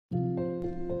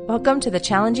Welcome to the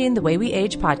Challenging the Way We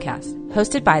Age podcast,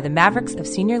 hosted by the Mavericks of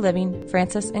Senior Living,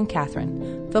 Francis and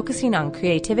Catherine, focusing on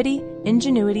creativity,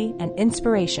 ingenuity, and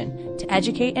inspiration to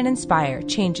educate and inspire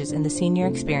changes in the senior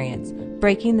experience,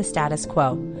 breaking the status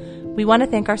quo. We want to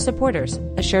thank our supporters,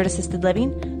 Assured Assisted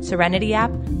Living, Serenity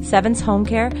App, Sevens Home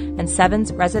Care, and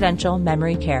Sevens Residential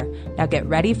Memory Care. Now get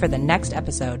ready for the next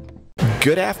episode.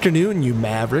 Good afternoon, you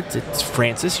Mavericks. It's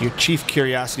Francis, your Chief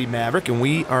Curiosity Maverick, and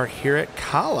we are here at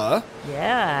CALA.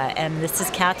 Yeah, and this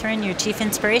is Catherine, your Chief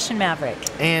Inspiration Maverick.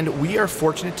 And we are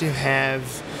fortunate to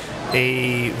have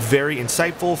a very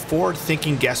insightful,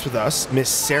 forward-thinking guest with us, Miss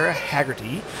Sarah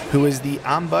Haggerty, who is the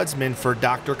Ombudsman for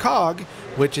DRCOG,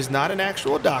 which is not an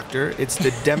actual doctor. It's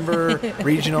the Denver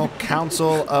Regional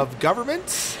Council of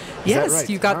Governments. Yes, right?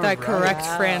 you got that correct,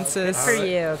 Wow, Francis. Good for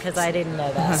you, because I didn't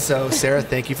know that. So, Sarah,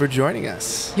 thank you for joining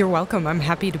us. You're welcome. I'm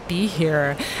happy to be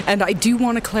here. And I do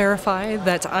want to clarify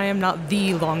that I am not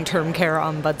the long-term care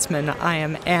ombudsman. I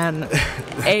am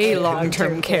a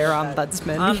long-term care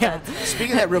ombudsman. Yeah.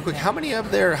 Speaking of that real quick, how many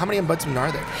ombudsmen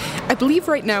are there? I believe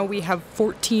right now we have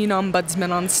 14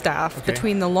 ombudsmen on staff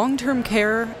between the long-term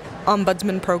care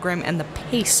Ombudsman program and the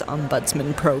PACE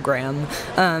Ombudsman program.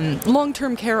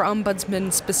 Long-term care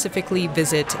ombudsmen specifically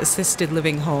visit assisted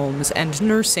living homes and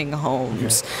nursing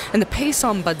homes. And the PACE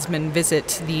Ombudsman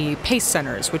visit the PACE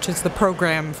centers, which is the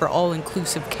program for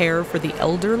all-inclusive care for the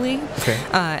elderly.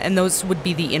 And those would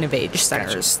be the InnovAge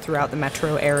centers throughout the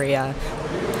metro area.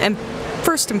 And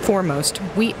first and foremost,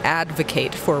 we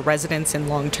advocate for residents in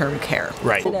long-term care.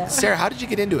 Right. Sarah, how did you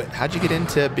get into it? How did you get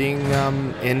into being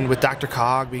in with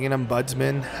DRCOG, being an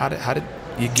ombudsman? How did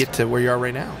you get to where you are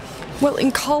right now? Well,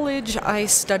 in college, I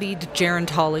studied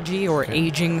gerontology or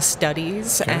aging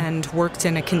studies and worked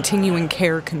in a continuing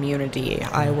care community.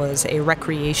 I was a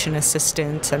recreation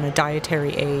assistant and a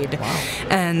dietary aide. Wow.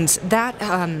 And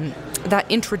that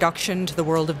introduction to the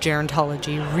world of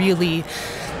gerontology really,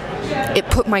 it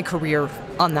put my career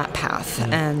on that path.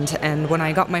 And when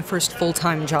I got my first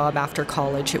full-time job after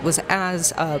college, it was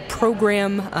as a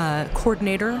program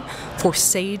coordinator for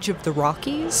SAGE of the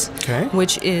Rockies,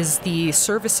 which is the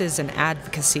services and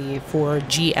advocacy for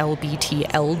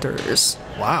GLBT elders.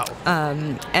 Wow.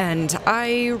 And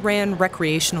I ran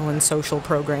recreational and social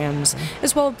programs,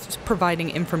 as well as providing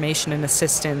information and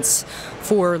assistance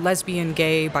for lesbian,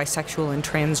 gay, bisexual, and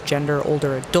transgender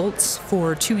older adults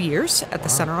for 2 years at the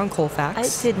Center on Colfax.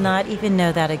 I did not even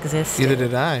know that existed. Neither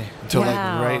did I until like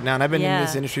right now. And I've been in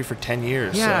this industry for 10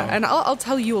 years. Yeah, so. and I'll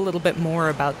tell you a little bit more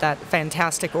about that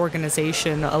fantastic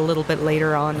organization a little bit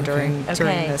later on during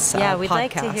this Yeah, we'd podcast.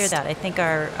 like to hear that. I think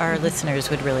our listeners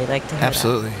would really like to hear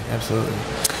Absolutely.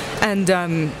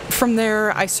 And from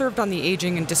there, I served on the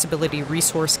Aging and Disability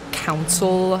Resource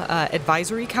Council,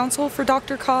 Advisory Council for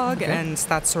DRCOG, and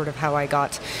that's sort of how I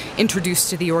got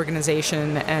introduced to the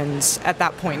organization. And at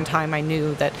that point in time, I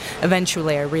knew that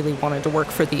eventually I really wanted to work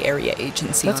for the area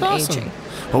agency on aging.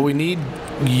 Well, we need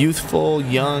youthful,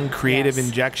 young, creative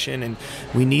injection, and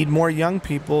we need more young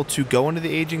people to go into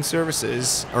the aging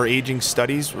services or aging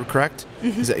studies, correct?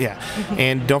 Is that,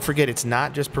 And don't forget, it's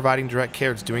not just providing direct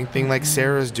care. It's doing things like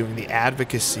Sarah's doing, the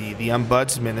advocacy, the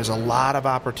ombudsman. There's a lot of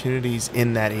opportunities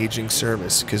in that aging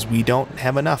service because we don't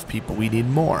have enough people. We need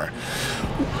more.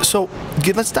 So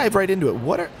let's dive right into it.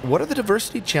 What are the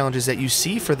diversity challenges that you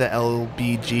see for the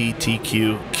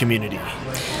LGBTQ community?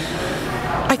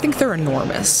 I think they're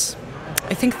enormous.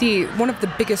 I think one of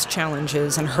the biggest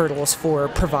challenges and hurdles for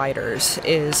providers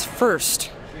is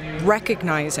first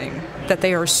recognizing that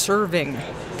they are serving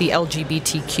the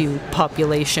LGBTQ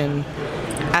population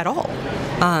at all.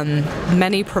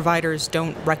 Many providers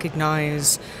don't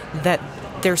recognize that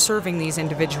they're serving these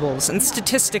individuals, and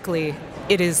statistically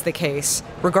it is the case,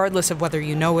 regardless of whether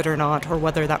you know it or not, or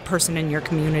whether that person in your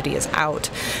community is out.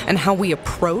 And how we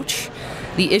approach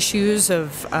the issues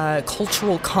of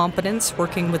cultural competence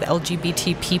working with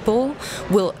LGBT people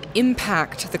will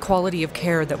impact the quality of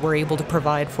care that we're able to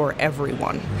provide for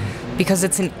everyone, because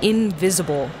it's an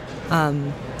invisible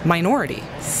minority.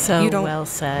 So well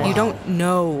said. You don't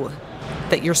know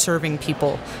that you're serving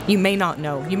people. You may not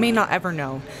know. You may not ever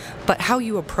know. But how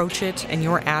you approach it and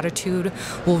your attitude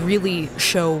will really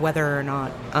show whether or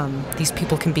not these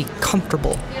people can be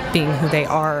comfortable being who they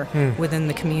are within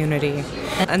the community.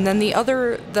 And then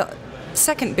the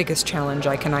second biggest challenge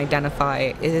I can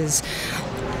identify is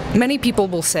many people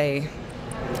will say,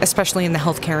 especially in the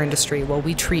healthcare industry, well,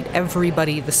 we treat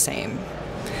everybody the same.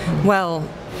 Well,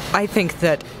 I think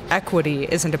that equity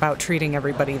isn't about treating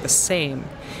everybody the same.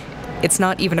 It's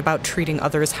not even about treating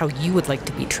others how you would like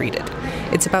to be treated.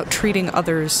 It's about treating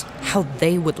others how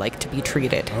they would like to be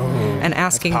treated and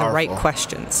asking the right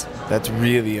questions. That's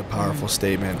really a powerful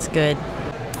statement. It's good.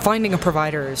 finding a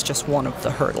provider is just one of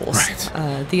the hurdles.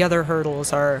 Right. The other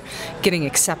hurdles are getting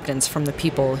acceptance from the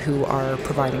people who are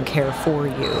providing care for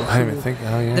you. I didn't even think.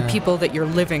 Oh, yeah. The people that you're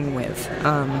living with,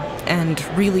 and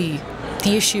really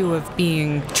the issue of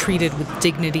being treated with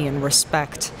dignity and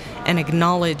respect and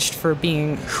acknowledged for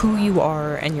being who you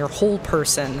are and your whole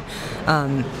person,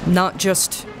 not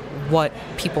just what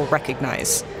people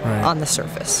recognize on the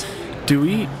surface.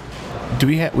 We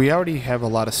already have a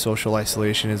lot of social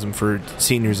isolationism for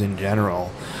seniors in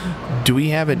general. Do we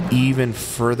have an even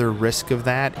further risk of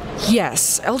that?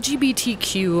 Yes,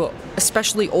 LGBTQ,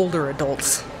 especially older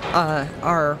adults,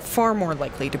 are far more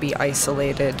likely to be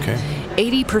isolated.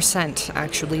 80%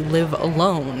 actually live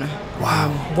alone.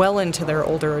 Wow. Well into their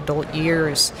older adult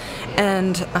years.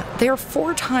 And they're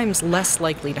 4 times less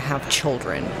likely to have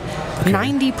children.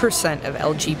 90% of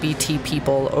LGBT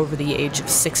people over the age of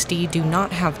 60 do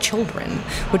not have children,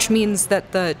 which means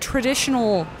that the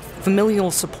traditional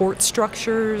familial support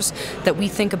structures that we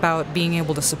think about being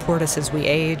able to support us as we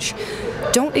age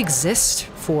don't exist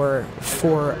for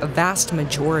a vast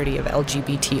majority of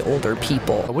LGBT older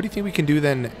people. What do you think we can do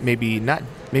then,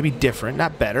 maybe different,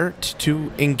 not better,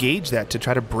 to engage that, to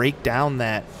try to break down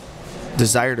that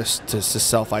desire to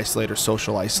self-isolate or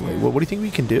social isolate? What do you think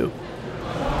we can do?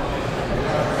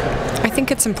 I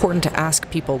think it's important to ask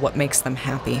people what makes them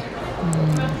happy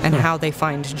and how they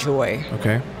find joy.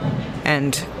 Okay.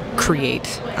 And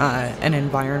create an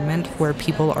environment where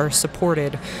people are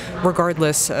supported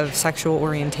regardless of sexual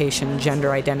orientation,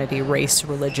 gender identity, race,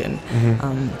 religion,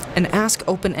 and ask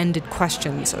open-ended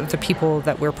questions of the people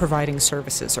that we're providing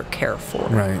services or care for.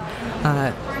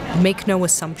 Right. Make no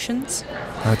assumptions.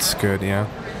 That's good, yeah.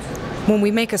 When we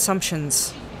make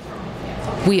assumptions,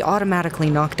 we automatically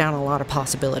knock down a lot of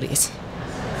possibilities.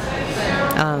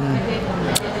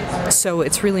 So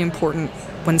it's really important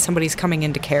when somebody's coming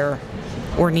into care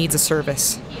or needs a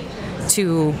service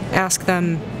to ask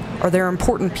them, are there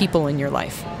important people in your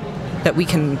life that we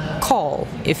can call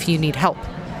if you need help?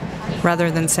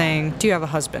 Rather than saying, do you have a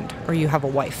husband or you have a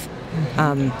wife?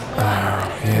 When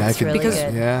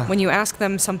you ask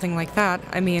them something like that,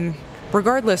 I mean,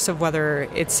 regardless of whether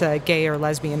it's a gay or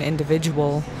lesbian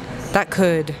individual, that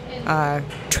could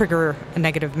trigger a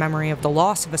negative memory of the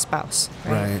loss of a spouse.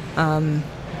 Right.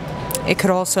 It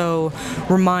could also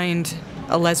remind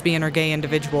a lesbian or gay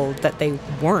individual that they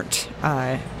weren't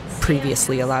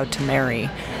previously allowed to marry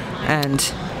and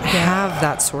have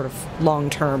that sort of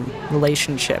long-term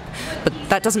relationship. But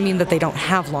that doesn't mean that they don't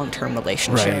have long-term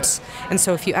relationships. Right. And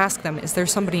so if you ask them, is there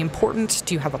somebody important?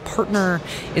 Do you have a partner?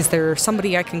 Is there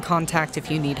somebody I can contact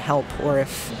if you need help or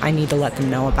if I need to let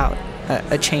them know about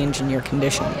a change in your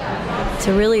condition?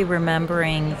 So really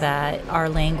remembering that our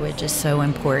language is so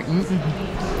important.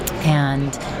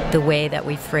 And the way that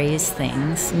we phrase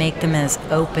things, make them as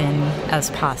open as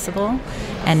possible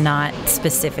and not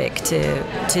specific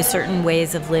to certain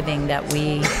ways of living that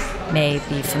we may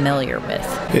be familiar with.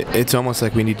 It's almost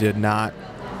like we need to not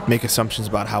make assumptions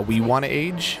about how we want to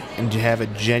age and to have a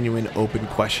genuine open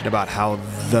question about how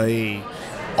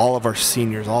all of our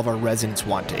seniors, all of our residents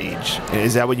want to age.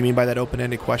 Is that what you mean by that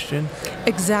open-ended question?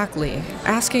 Exactly.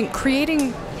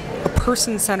 Creating a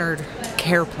person-centered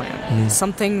care plan,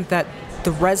 something that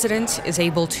the resident is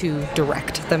able to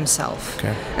direct themselves,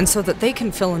 and so that they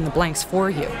can fill in the blanks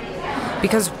for you.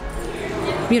 Because,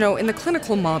 in the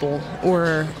clinical model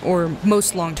or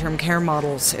most long-term care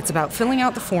models, it's about filling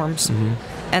out the forms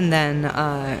and then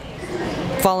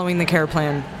following the care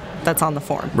plan that's on the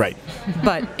form. Right.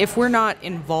 But if we're not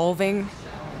involving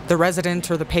the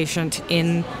resident or the patient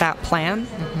in that plan,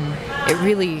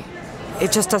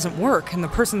 it just doesn't work, and the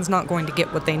person's not going to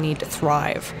get what they need to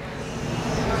thrive.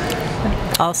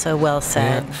 Also well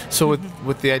said. Yeah. So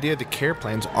with the idea of the care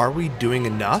plans, are we doing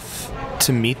enough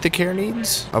to meet the care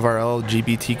needs of our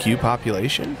LGBTQ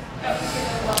population?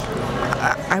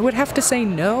 I would have to say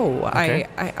no. Okay.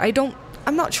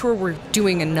 I'm not sure we're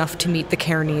doing enough to meet the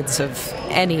care needs of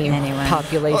anyone.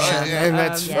 Population. And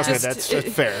that's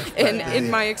fair.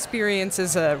 In my experience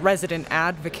as a resident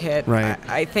advocate, right.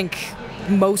 I think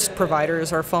most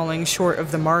providers are falling short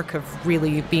of the mark of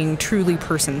really being truly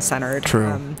person-centered.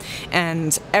 True.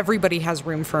 And everybody has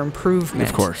room for improvement.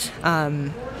 Of course.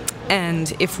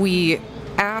 And if we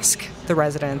ask the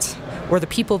resident or the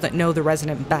people that know the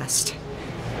resident best,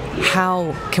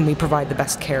 how can we provide the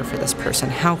best care for this person?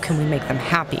 How can we make them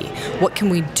happy? What can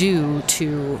we do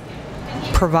to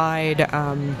provide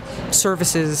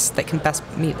services that can best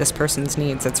meet this person's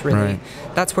needs? It's really,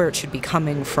 that's where it should be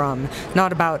coming from,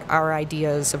 not about our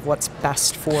ideas of what's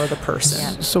best for the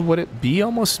person. Yeah. So would it be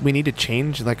almost, we need to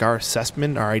change our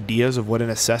assessment, our ideas of what an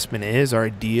assessment is, our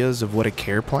ideas of what a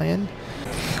care plan?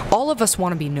 all of us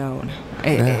want to be known.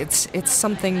 It's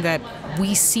something that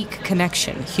we seek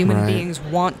connection. Human beings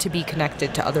want to be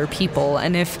connected to other people.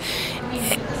 And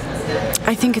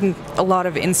I think in a lot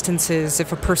of instances,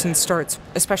 if a person starts,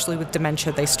 especially with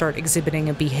dementia, they start exhibiting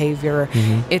a behavior,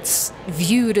 it's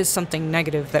viewed as something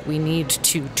negative that we need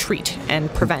to treat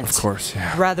and prevent. Of course,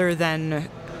 yeah. Rather than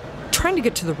trying to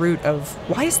get to the root of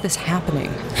why is this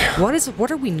happening?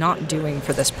 What are we not doing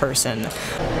for this person?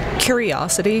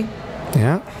 Curiosity,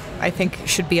 I think,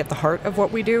 should be at the heart of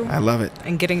what we do. I love it.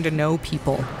 And getting to know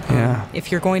people. Yeah.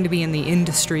 If you're going to be in the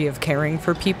industry of caring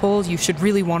for people, you should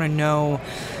really want to know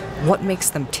what makes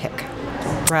them tick,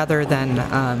 rather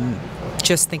than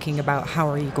just thinking about how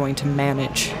are you going to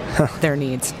manage their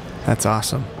needs. That's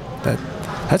awesome.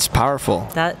 That's powerful.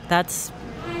 That's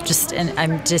just, and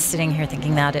I'm just sitting here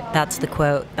thinking that's the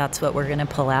quote. That's what we're going to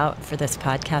pull out for this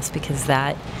podcast, because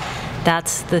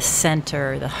that's the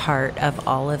center, the heart of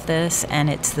all of this, and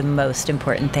it's the most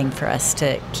important thing for us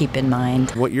to keep in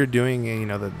mind. What you're doing,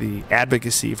 the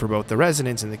advocacy for both the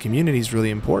residents and the community is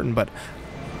really important, but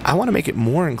I want to make it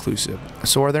more inclusive.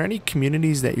 So are there any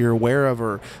communities that you're aware of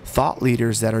or thought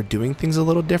leaders that are doing things a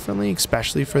little differently,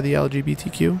 especially for the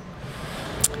LGBTQ?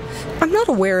 I'm not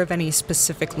aware of any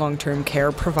specific long-term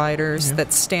care providers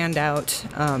that stand out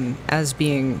as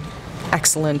being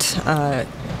excellent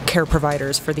care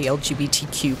providers for the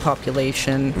LGBTQ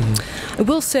population. I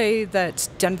will say that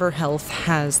Denver Health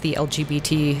has the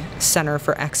LGBT Center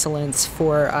for Excellence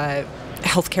for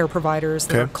healthcare providers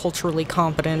that are culturally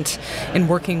competent in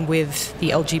working with the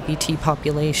LGBT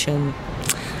population.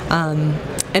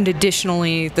 And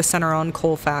additionally, the Center on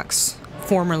Colfax,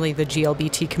 formerly the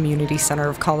GLBT Community Center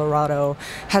of Colorado,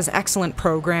 has excellent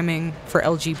programming for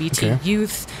LGBT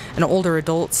youth and older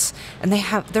adults, and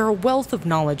they're a wealth of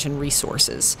knowledge and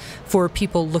resources for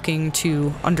people looking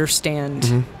to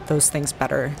understand those things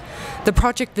better. The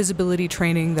project visibility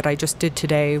training that I just did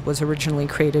today was originally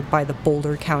created by the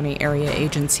Boulder County Area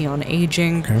Agency on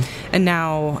Aging, and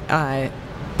now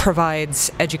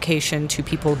provides education to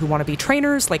people who want to be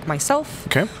trainers like myself,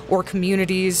 or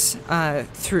communities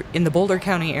in the Boulder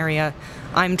County area.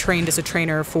 I'm trained as a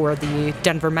trainer for the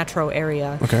Denver metro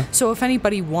area. So if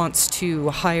anybody wants to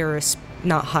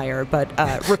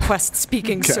request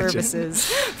speaking services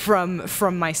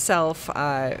from myself,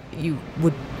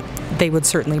 they would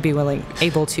certainly be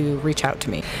able to reach out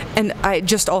to me. And I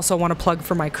just also want to plug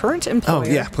for my current employer. Oh,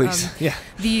 yeah, please.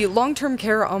 The Long-Term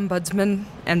Care Ombudsman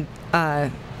and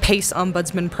PACE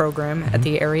Ombudsman program at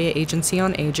the Area Agency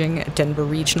on Aging at Denver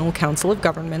Regional Council of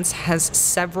Governments has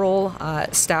several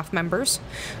staff members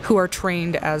who are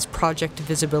trained as project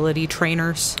visibility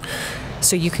trainers.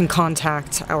 So you can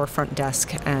contact our front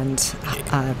desk and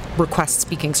request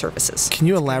speaking services. Can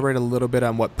you elaborate a little bit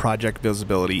on what project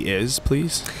visibility is,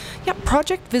 please? Yeah,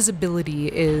 project visibility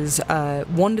is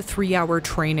 1 to 3 hour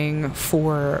training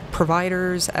for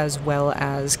providers as well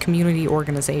as community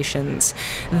organizations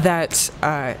that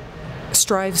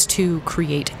strives to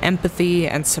create empathy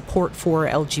and support for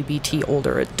LGBT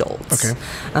older adults.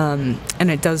 And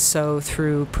it does so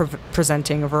through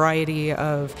presenting a variety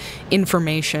of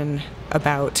information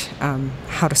about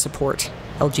how to support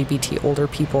LGBT older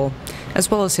people, as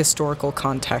well as historical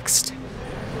context,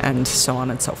 and so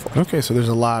on and so forth. Okay, so there's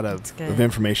a lot of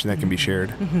information that can be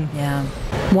shared. Yeah.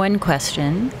 One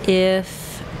question: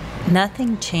 if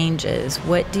nothing changes,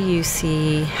 what do you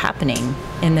see happening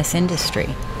in this industry?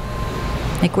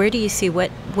 Like, where do you see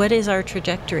what is our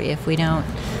trajectory if we don't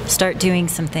start doing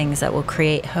some things that will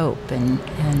create hope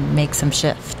and make some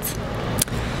shifts?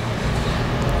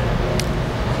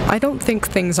 I don't think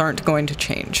things aren't going to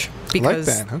change,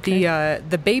 because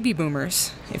the baby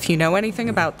boomers, if you know anything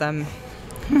about them,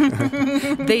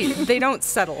 they don't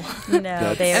settle.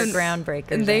 No, they are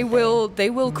groundbreakers. And they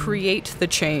will create the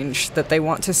change that they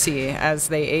want to see as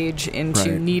they age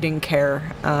into needing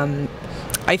care.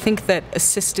 I think that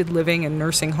assisted living and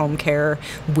nursing home care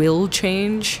will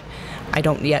change. I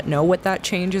don't yet know what that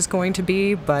change is going to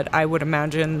be, but I would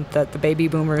imagine that the baby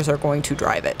boomers are going to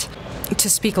drive it. To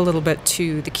speak a little bit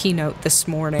to the keynote this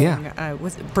morning,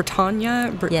 was it Britannia?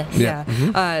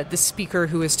 The speaker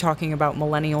who was talking about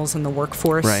millennials in the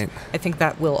workforce. I think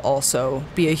that will also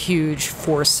be a huge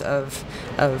force of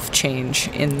change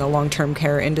in the long-term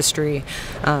care industry.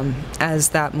 As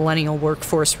that millennial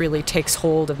workforce really takes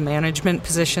hold of management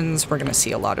positions, we're going to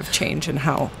see a lot of change in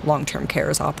how long-term care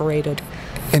is operated.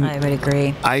 And I would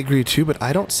agree. I agree too, but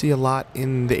I don't see a lot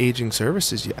in the aging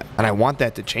services yet, and I want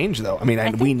that to change. Though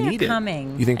we need it.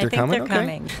 You think they're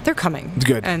coming? They're coming.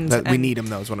 Good. And we need them,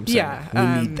 though, is what I'm saying.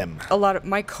 Yeah, we need them. A lot of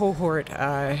my cohort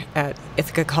at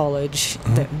Ithaca College,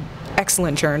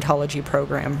 excellent gerontology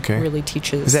program. Really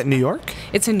teaches. Is that New York?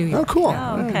 It's in New York. Oh, cool.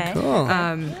 Oh, okay. Cool.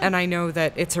 And I know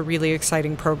that it's a really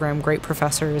exciting program, great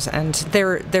professors, and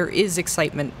there is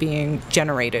excitement being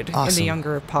generated in the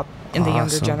younger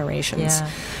generations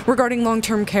regarding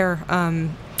long-term care.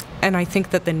 And I think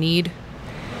that the need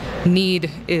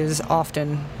is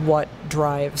often what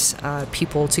drives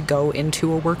people to go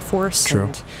into a workforce.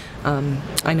 True. And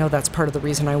I know that's part of the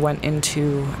reason I went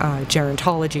into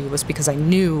gerontology, was because I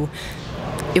knew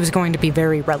it was going to be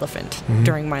very relevant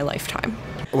during my lifetime.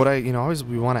 What always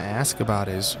we want to ask about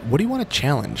is, what do you want to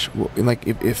challenge? Like,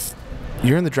 if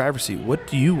you're in the driver's seat, what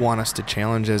do you want us to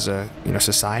challenge as a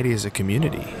society, as a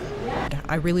community?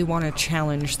 I really want to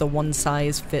challenge the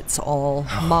one-size-fits-all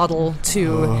model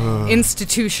to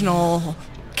institutional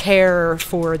care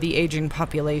for the aging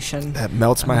population. That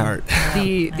melts my heart.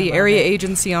 The Area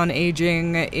Agency on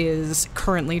Aging is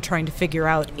currently trying to figure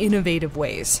out innovative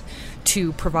ways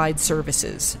to provide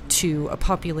services to a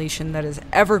population that is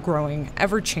ever growing,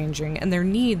 ever changing, and their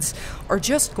needs are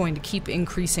just going to keep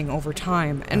increasing over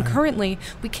time. And currently,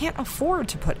 we can't afford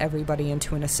to put everybody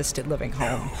into an assisted living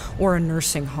home or a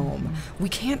nursing home. We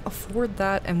can't afford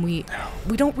that, and we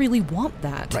don't really want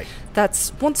that. Right.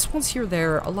 That's once you're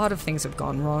there, a lot of things have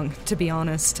gone wrong, to be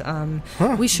honest.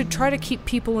 We should try to keep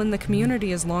people in the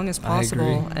community as long as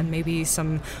possible, and maybe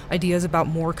some ideas about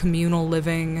more communal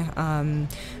living,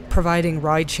 providing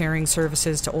ride-sharing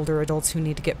services to older adults who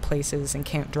need to get places and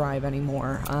can't drive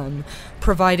anymore,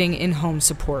 providing in-home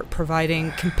support,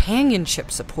 providing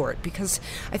companionship support, because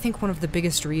I think one of the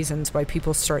biggest reasons why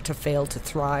people start to fail to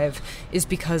thrive is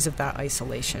because of that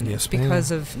isolation. Yes, it's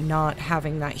because of not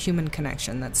having that human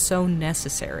connection that's so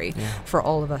necessary for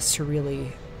all of us to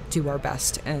really do our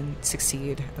best and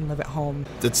succeed and live at home.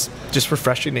 It's just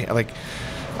refreshing to,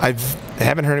 I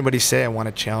haven't heard anybody say I want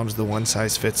to challenge the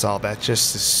one-size-fits-all. That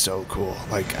just is so cool.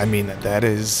 That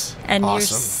is and awesome. You're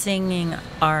singing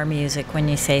our music when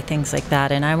you say things like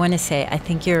that. And I want to say, I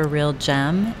think you're a real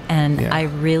gem. And I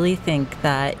really think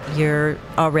that you're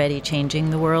already changing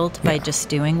the world by just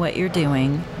doing what you're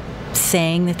doing,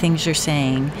 saying the things you're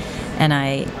saying. And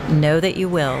I know that you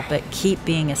will, but keep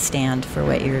being a stand for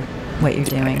what you're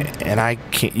doing. And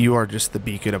you are just the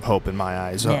beacon of hope in my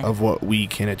eyes of what we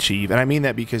can achieve. And I mean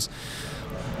that because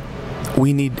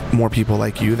we need more people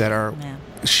like you that are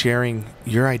sharing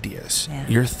your ideas,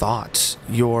 your thoughts,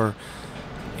 your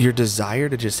desire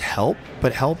to just help,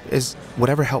 but help is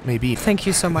whatever help may be. Thank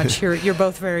you so much. You're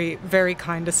both very, very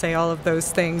kind to say all of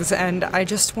those things. And I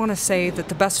just want to say that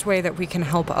the best way that we can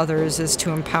help others is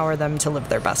to empower them to live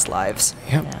their best lives.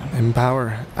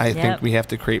 Empower. I think we have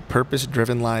to create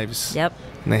purpose-driven lives.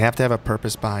 And they have to have a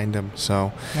purpose behind them.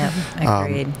 So,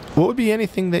 agreed. What would be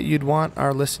anything that you'd want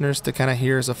our listeners to kind of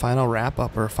hear as a final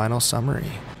wrap-up or a final summary?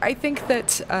 I think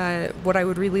that what I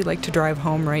would really like to drive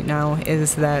home right now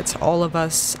is that all of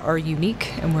us are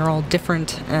unique and we're all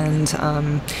different. And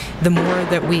the more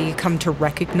that we come to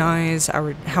recognize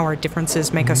how our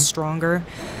differences make us stronger,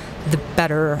 the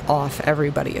better off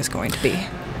everybody is going to be.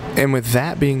 And with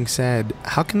that being said,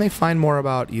 how can they find more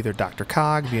about either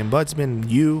DRCOG, the Ombudsman,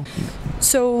 you?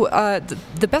 So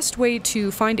the best way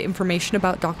to find information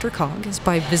about DRCOG is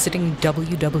by visiting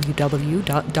www.drcog.org.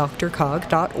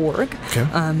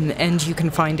 And you can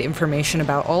find information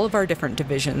about all of our different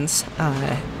divisions,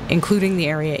 including the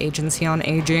Area Agency on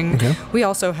Aging. We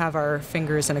also have our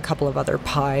fingers in a couple of other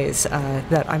pies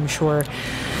that I'm sure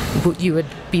you would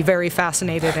be very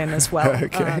fascinated in as well.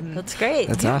 That's great.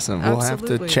 That's awesome. We'll have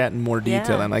to chat in more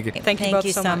detail. I like it. Thank you both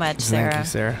so much, Sarah. Thank you,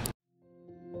 Sarah.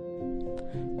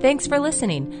 Thanks for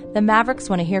listening. The Mavericks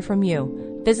want to hear from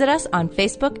you. Visit us on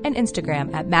Facebook and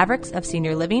Instagram at Mavericks of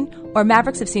Senior Living or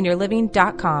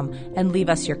mavericksofseniorliving.com and leave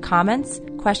us your comments,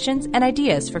 questions, and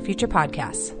ideas for future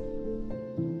podcasts.